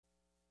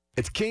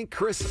It's King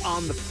Chris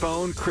on the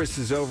phone. Chris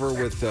is over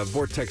with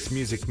Vortex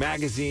Music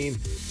Magazine,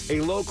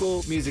 a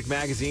local music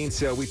magazine.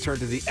 So we turn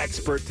to the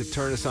expert to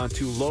turn us on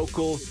to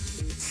local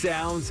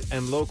sounds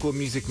and local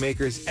music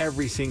makers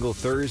every single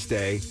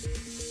Thursday.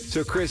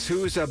 So, Chris,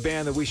 who's a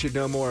band that we should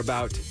know more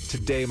about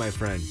today, my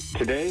friend?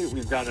 Today,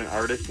 we've got an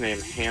artist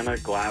named Hannah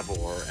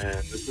Glavor, and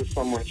this is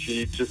someone,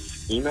 she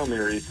just emailed me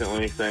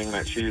recently saying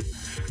that she's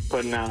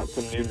putting out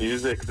some new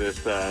music this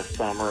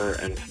summer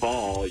and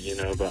fall,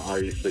 but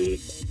obviously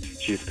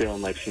she's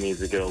feeling like she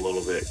needs to get a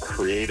little bit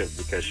creative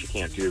because she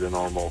can't do the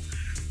normal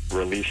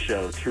release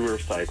show tour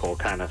cycle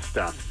kind of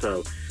stuff.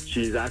 So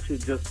she's actually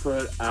just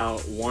put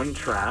out one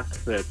track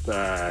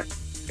that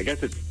I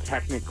guess it's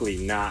technically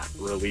not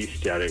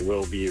released yet. It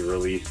will be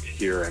released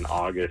here in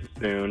August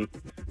soon.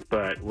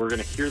 But we're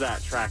going to hear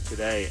that track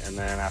today, and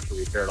then after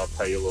we hear it, I'll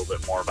tell you a little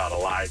bit more about a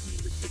live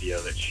music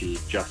video that she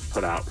just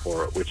put out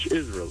for it, which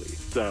is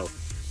released. So,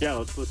 yeah,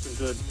 let's listen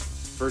to the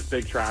first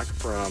big track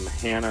from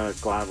Hannah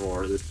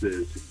Glavor. This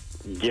is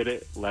Get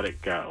It, Let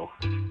It Go.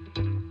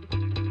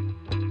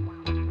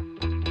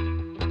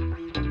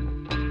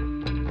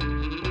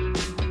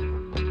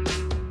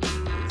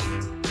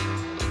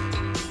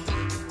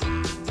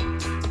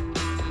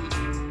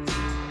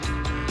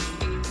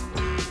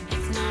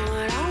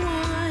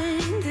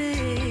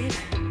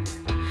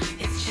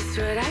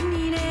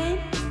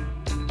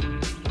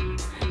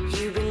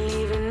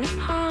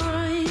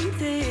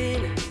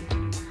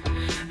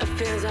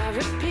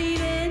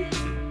 Repeated,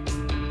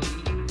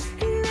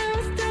 and now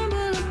I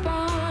stumble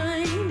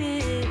upon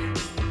it.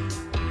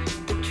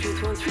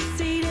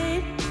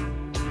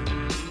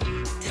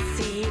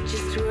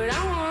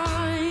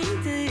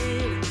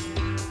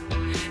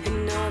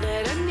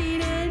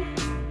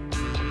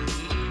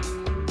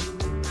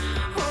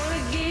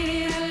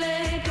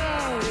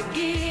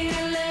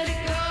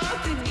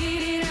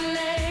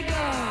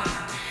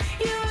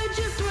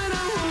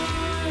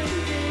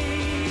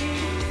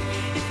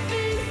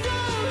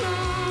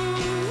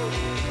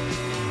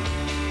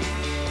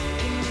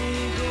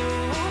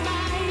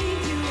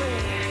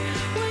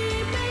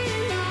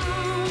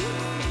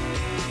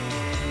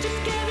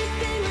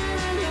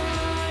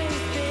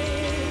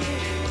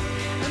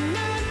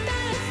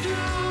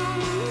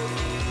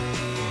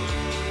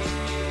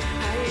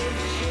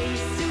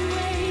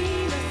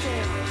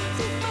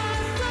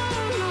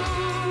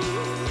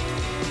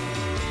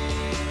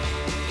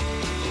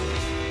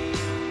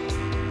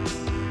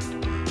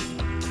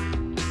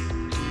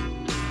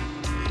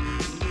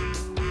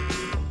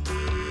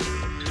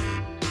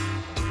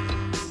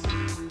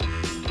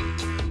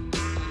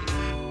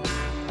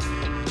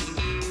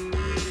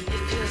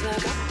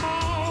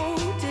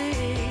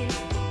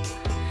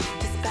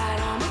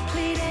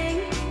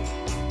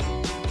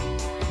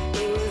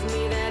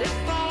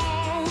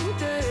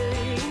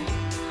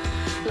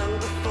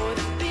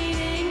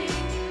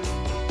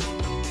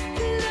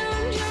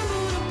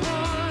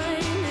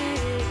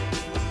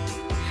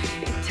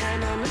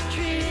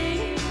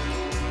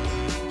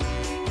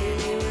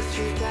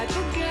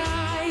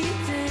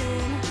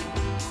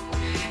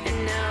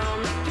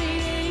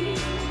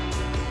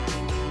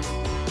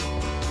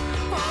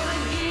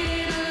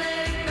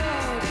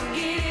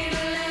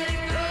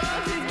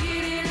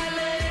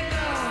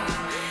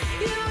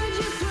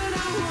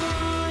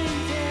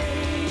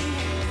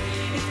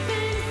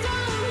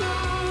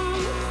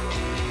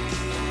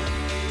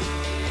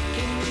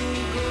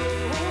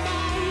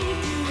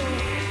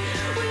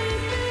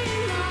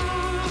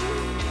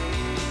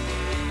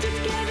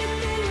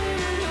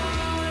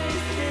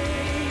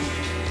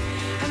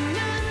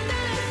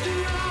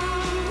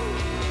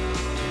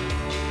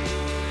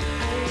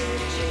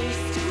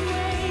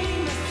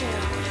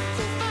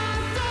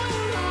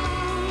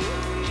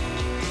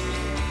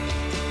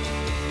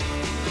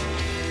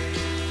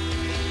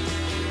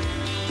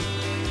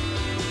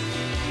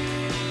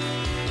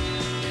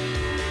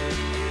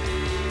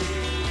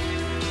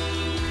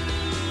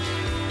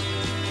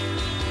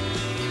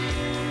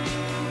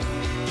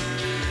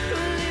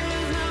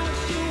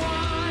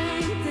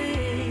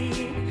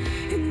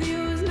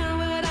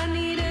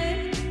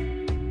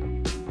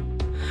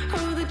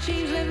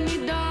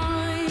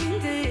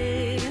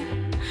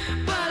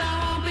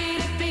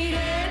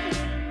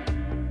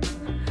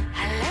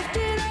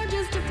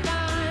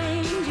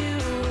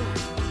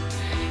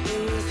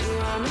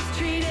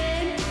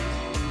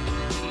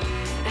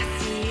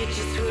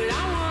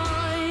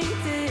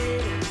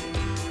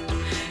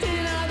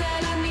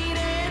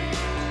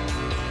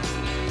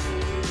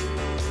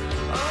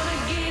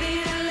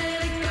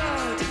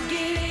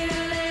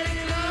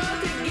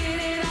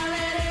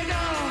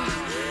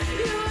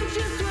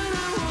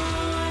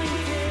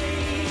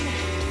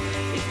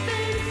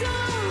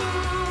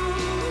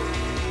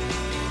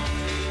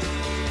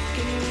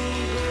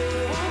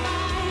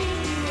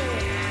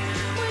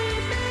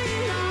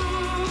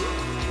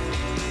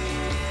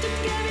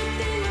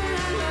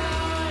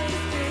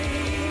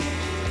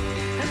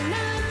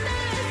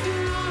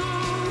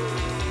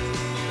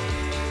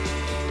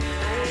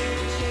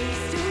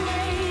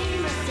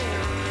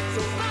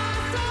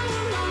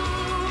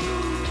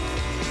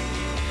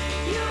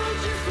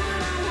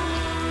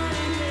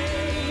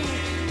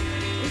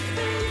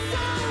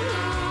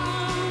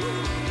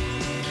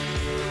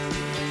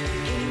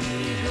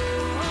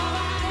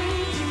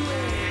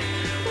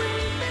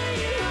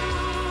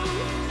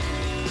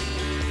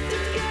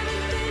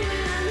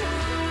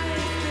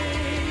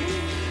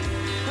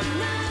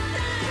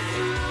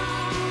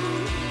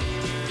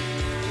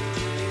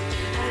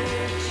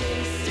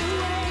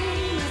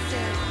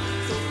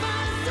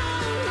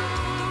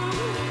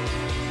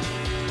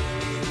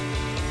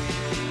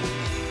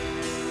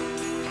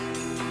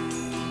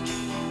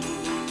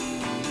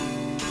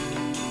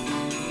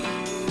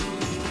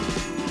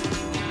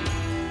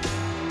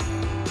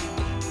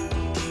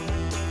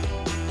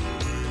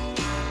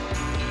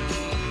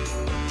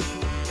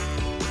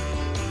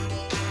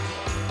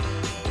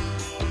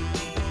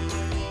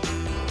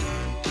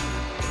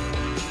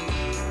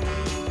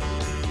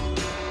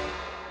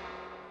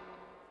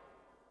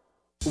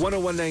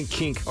 1019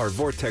 Kink, our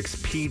Vortex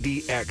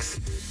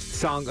PDX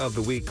Song of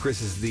the Week.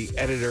 Chris is the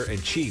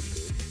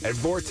editor-in-chief at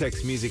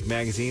Vortex Music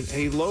Magazine,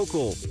 a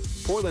local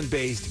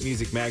Portland-based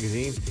music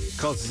magazine.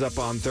 Calls us up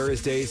on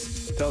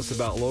Thursdays. Tell us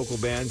about local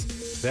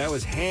bands. That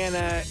was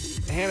Hannah.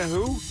 Hannah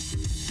who?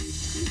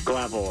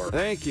 Glavor.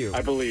 Thank you.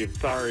 I believe.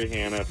 Sorry,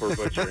 Hannah, for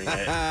butchering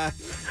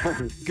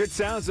it. Good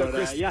sounds, though,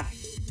 Chris. Yeah.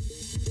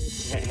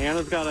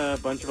 Hannah's got a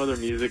bunch of other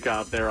music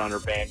out there on her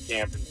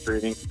Bandcamp and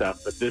streaming stuff,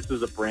 but this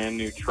is a brand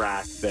new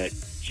track that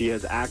she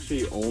has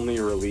actually only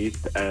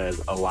released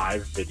as a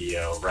live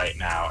video right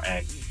now.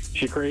 And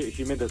she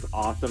made this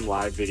awesome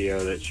live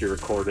video that she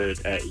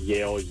recorded at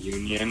Yale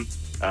Union.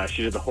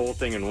 She did the whole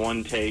thing in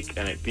one take,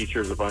 and it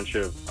features a bunch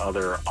of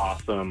other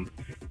awesome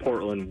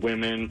Portland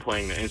women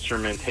playing the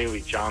instruments.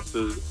 Haley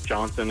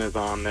Johnson is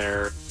on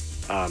there.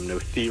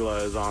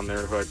 Nosila is on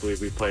there, who I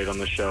believe we played on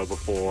the show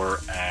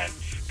before, and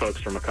folks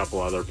from a couple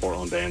other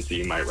Portland bands that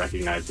you might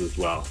recognize as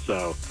well.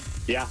 So,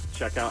 yeah,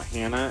 check out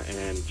Hannah,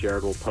 and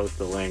Jared will post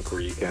a link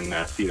where you can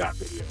see that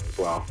video as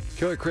well.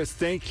 Killer Chris,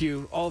 thank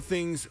you. All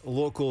things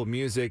local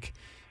music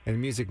and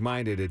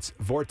music-minded. It's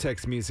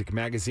Vortex Music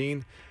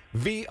Magazine,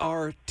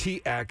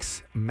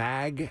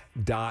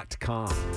 VRTXmag.com.